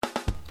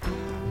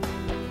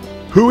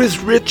Who is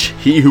rich?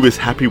 He who is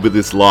happy with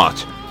his lot.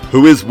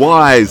 Who is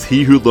wise?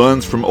 He who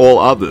learns from all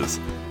others.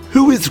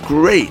 Who is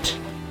great?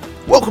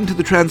 Welcome to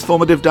the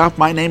Transformative Daf.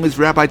 My name is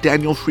Rabbi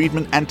Daniel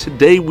Friedman, and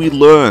today we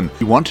learn.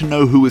 You want to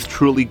know who is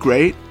truly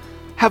great?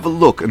 Have a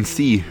look and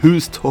see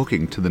who's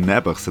talking to the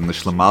Nebachs and the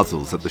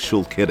Shlemazels at the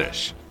Shul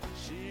Kiddush.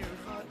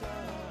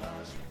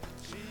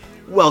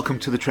 Welcome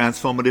to the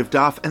Transformative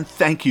Daf, and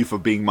thank you for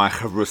being my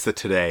chavrusa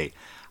today.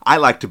 I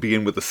like to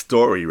begin with a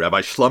story. Rabbi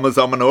Shlomo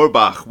Zalman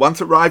Auerbach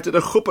once arrived at a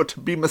chuppah to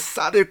be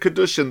Mesader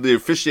Kedushin, the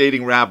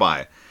officiating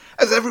rabbi.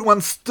 As everyone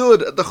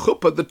stood at the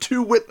chuppah, the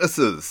two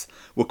witnesses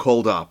were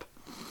called up.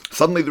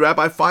 Suddenly the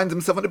rabbi finds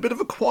himself in a bit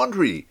of a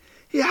quandary.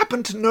 He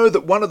happened to know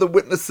that one of the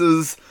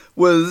witnesses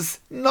was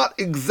not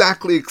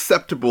exactly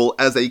acceptable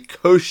as a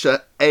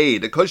kosher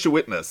aid, a kosher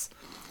witness.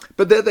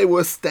 But there they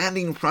were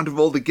standing in front of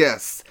all the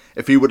guests.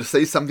 If he were to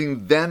say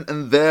something then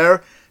and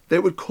there, they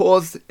would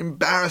cause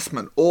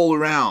embarrassment all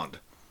around.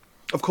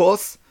 Of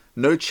course,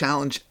 no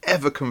challenge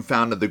ever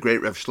confounded the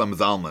great Rev Shlomo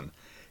Zalman.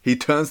 He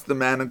turns to the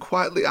man and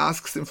quietly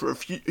asks him for a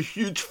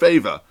huge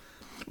favor.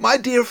 "My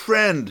dear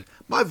friend,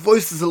 my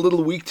voice is a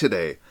little weak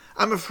today.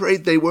 I'm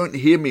afraid they won't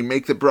hear me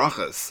make the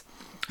brachas.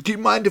 Do you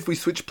mind if we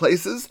switch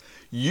places?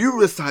 You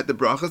recite the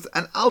brachas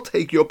and I'll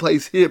take your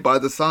place here by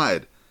the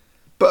side."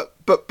 But,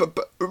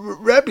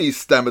 Rebbe,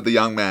 stammered the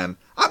young man,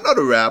 "I'm not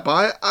a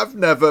rabbi. I've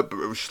never..."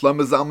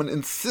 Shlomo Zalman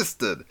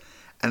insisted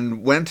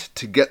and went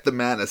to get the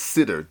man a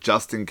siddur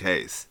just in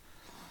case.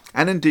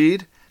 And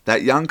indeed,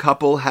 that young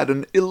couple had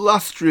an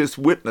illustrious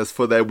witness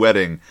for their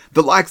wedding,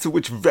 the likes of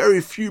which very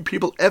few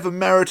people ever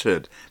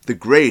merited, the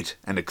great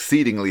and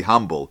exceedingly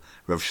humble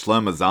Rav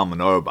Shlomo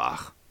Zalman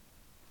Auerbach.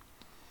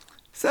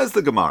 Says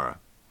the Gemara,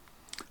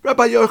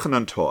 Rabbi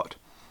Yochanan taught,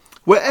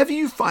 "Wherever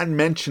you find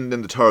mentioned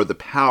in the Torah the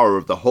power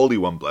of the Holy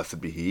One, blessed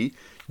be He,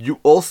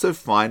 you also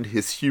find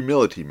His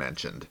humility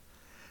mentioned.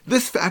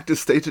 This fact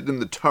is stated in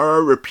the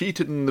Torah,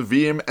 repeated in the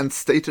Nevi'im, and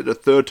stated a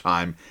third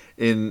time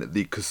in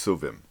the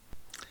Kesuvim.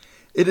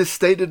 It is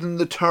stated in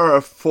the Torah,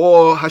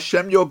 for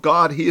Hashem your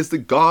God, He is the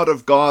God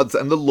of gods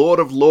and the Lord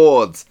of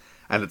lords.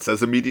 And it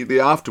says immediately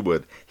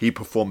afterward, He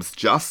performs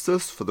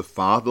justice for the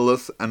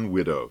fatherless and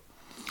widow.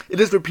 It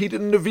is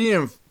repeated in the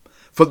Nevi'im,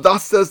 for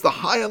thus says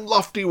the high and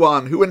lofty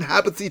one, who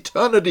inhabits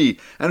eternity,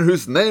 and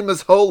whose name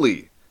is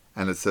holy.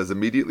 And it says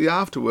immediately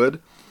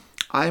afterward,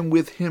 I am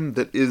with him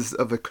that is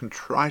of a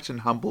contrite and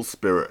humble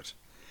spirit.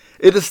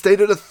 It is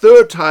stated a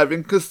third time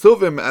in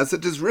Kesuvim, as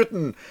it is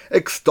written,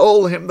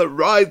 extol him that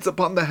rides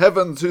upon the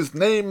heavens, whose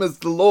name is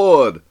the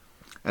Lord.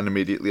 And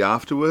immediately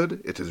afterward,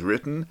 it is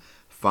written,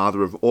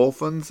 Father of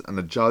orphans and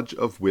a judge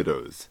of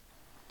widows.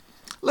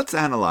 Let's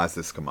analyze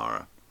this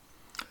Gemara.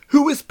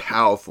 Who is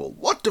powerful?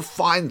 What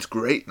defines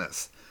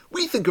greatness?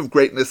 We think of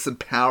greatness and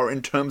power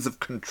in terms of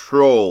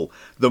control.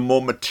 The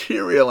more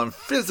material and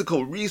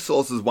physical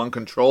resources one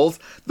controls,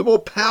 the more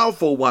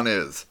powerful one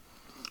is.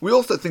 We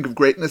also think of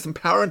greatness and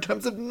power in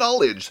terms of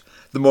knowledge.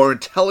 The more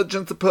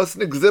intelligence a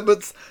person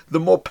exhibits, the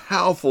more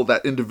powerful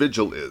that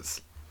individual is.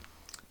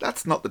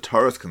 That's not the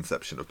Torah's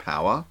conception of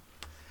power.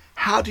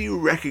 How do you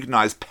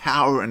recognize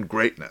power and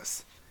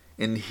greatness?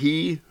 In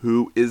he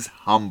who is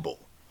humble.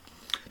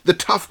 The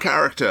tough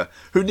character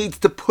who needs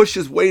to push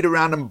his weight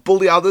around and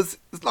bully others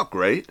is not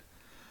great,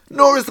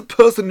 nor is the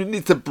person who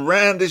needs to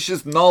brandish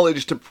his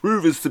knowledge to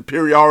prove his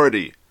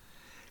superiority.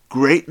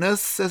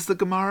 Greatness, says the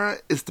Gemara,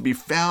 is to be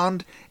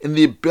found in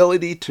the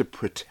ability to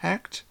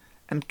protect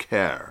and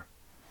care.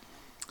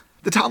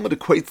 The Talmud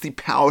equates the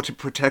power to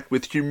protect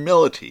with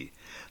humility.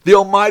 The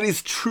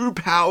Almighty's true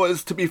power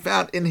is to be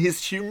found in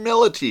His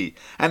humility,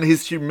 and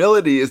His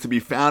humility is to be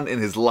found in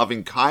His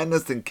loving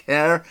kindness and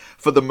care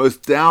for the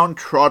most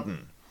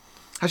downtrodden.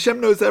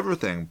 Hashem knows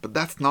everything, but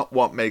that's not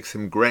what makes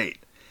Him great.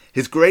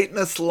 His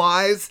greatness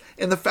lies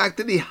in the fact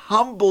that He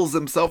humbles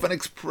Himself and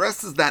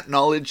expresses that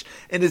knowledge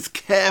in His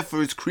care for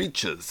His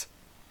creatures.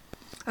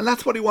 And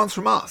that's what He wants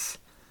from us.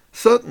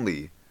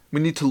 Certainly, we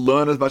need to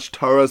learn as much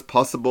Torah as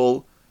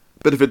possible,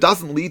 but if it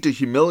doesn't lead to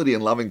humility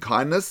and loving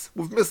kindness,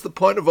 we've missed the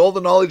point of all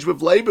the knowledge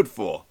we've labored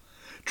for.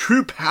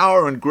 True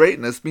power and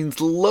greatness means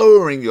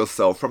lowering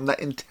yourself from that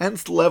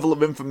intense level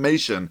of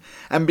information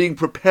and being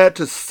prepared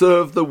to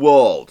serve the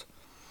world.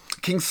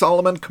 King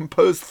Solomon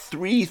composed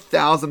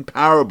 3,000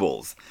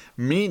 parables,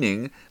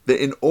 meaning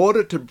that in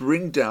order to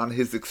bring down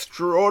his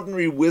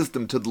extraordinary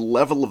wisdom to the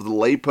level of the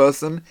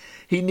layperson,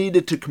 he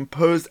needed to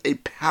compose a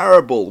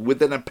parable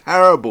within a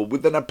parable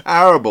within a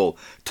parable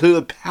to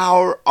the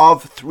power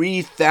of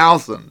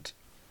 3,000.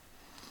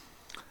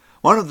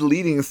 One of the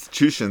leading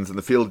institutions in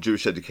the field of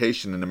Jewish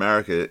education in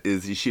America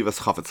is Yeshivas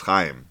Chafetz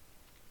Chaim.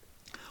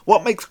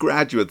 What makes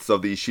graduates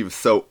of the yeshiva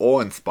so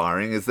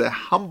awe-inspiring is their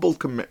humble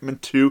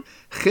commitment to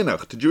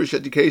chinuch, to Jewish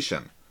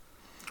education.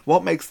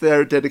 What makes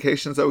their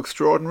dedication so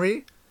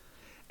extraordinary?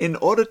 In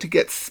order to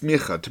get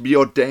smicha, to be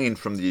ordained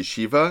from the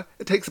yeshiva,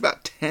 it takes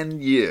about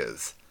 10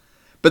 years.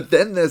 But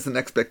then there's an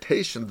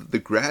expectation that the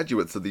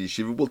graduates of the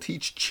yeshiva will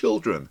teach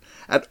children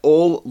at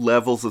all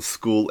levels of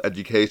school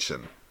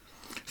education.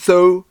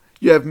 So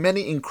You have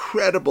many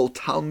incredible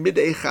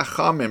Talmidei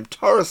Chachamim,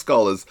 Torah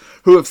scholars,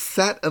 who have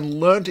sat and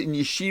learned in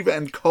yeshiva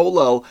and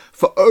kollel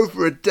for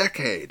over a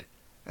decade.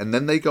 And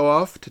then they go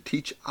off to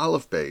teach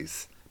Aleph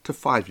Beis to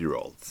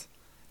 5-year-olds.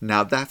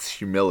 Now that's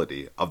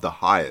humility of the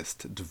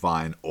highest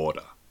divine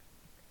order.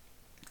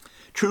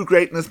 True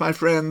greatness, my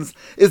friends,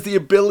 is the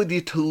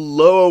ability to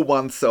lower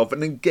oneself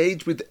and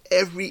engage with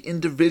every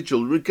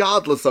individual,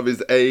 regardless of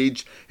his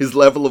age, his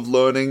level of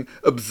learning,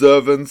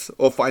 observance,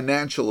 or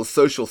financial or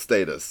social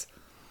status.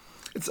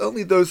 It's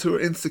only those who are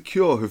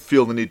insecure who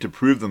feel the need to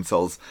prove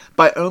themselves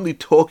by only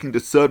talking to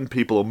certain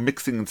people or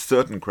mixing in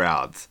certain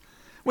crowds.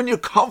 When you're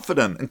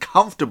confident and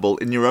comfortable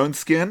in your own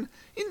skin,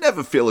 you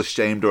never feel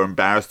ashamed or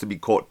embarrassed to be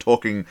caught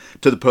talking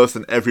to the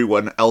person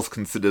everyone else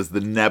considers the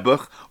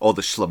Nebach or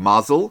the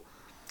Shlemazel.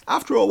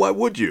 After all, why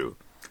would you?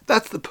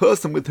 That's the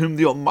person with whom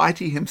the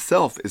Almighty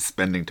himself is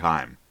spending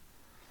time.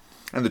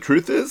 And the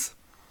truth is,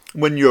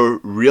 when you're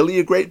really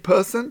a great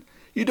person,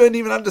 you don't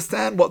even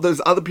understand what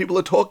those other people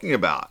are talking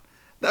about.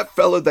 That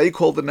fellow they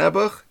call the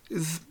Nebach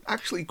is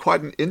actually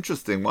quite an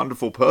interesting,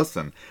 wonderful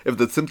person, if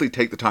they'd simply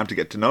take the time to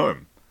get to know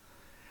him.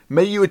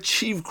 May you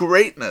achieve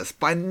greatness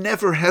by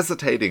never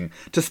hesitating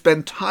to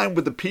spend time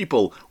with the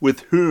people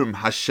with whom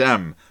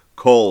Hashem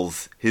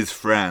calls his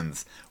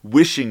friends,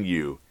 wishing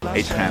you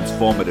a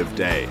transformative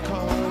day.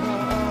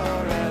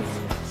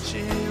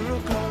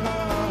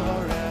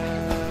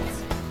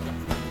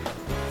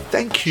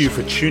 Thank you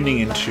for tuning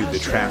into the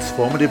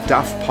Transformative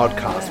Daf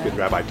podcast with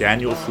Rabbi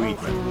Daniel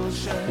Friedman.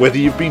 Whether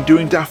you've been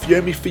doing Daf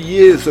Yomi for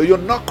years or you're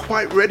not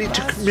quite ready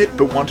to commit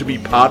but want to be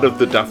part of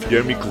the Daf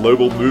Yomi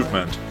global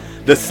movement,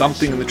 there's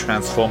something in the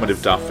Transformative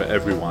Daf for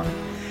everyone.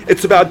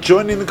 It's about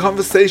joining the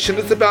conversation.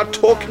 It's about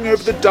talking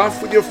over the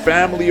Daf with your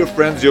family, your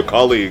friends, your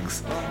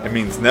colleagues. It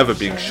means never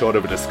being short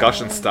of a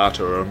discussion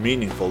starter or a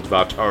meaningful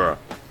Dvar Torah.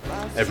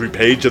 Every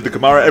page of the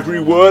Gemara, every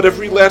word,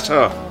 every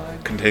letter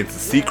contains the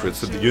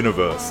secrets of the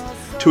universe.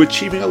 To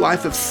achieving a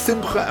life of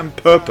simcha and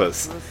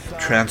purpose,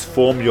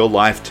 transform your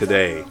life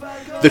today.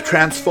 The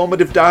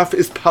Transformative Daf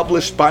is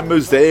published by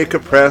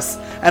Mosaica Press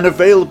and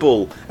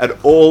available at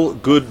all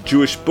good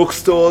Jewish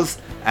bookstores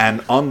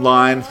and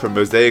online from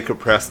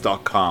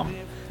mosaicapress.com.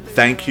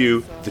 Thank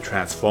you, the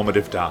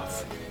Transformative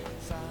Daf.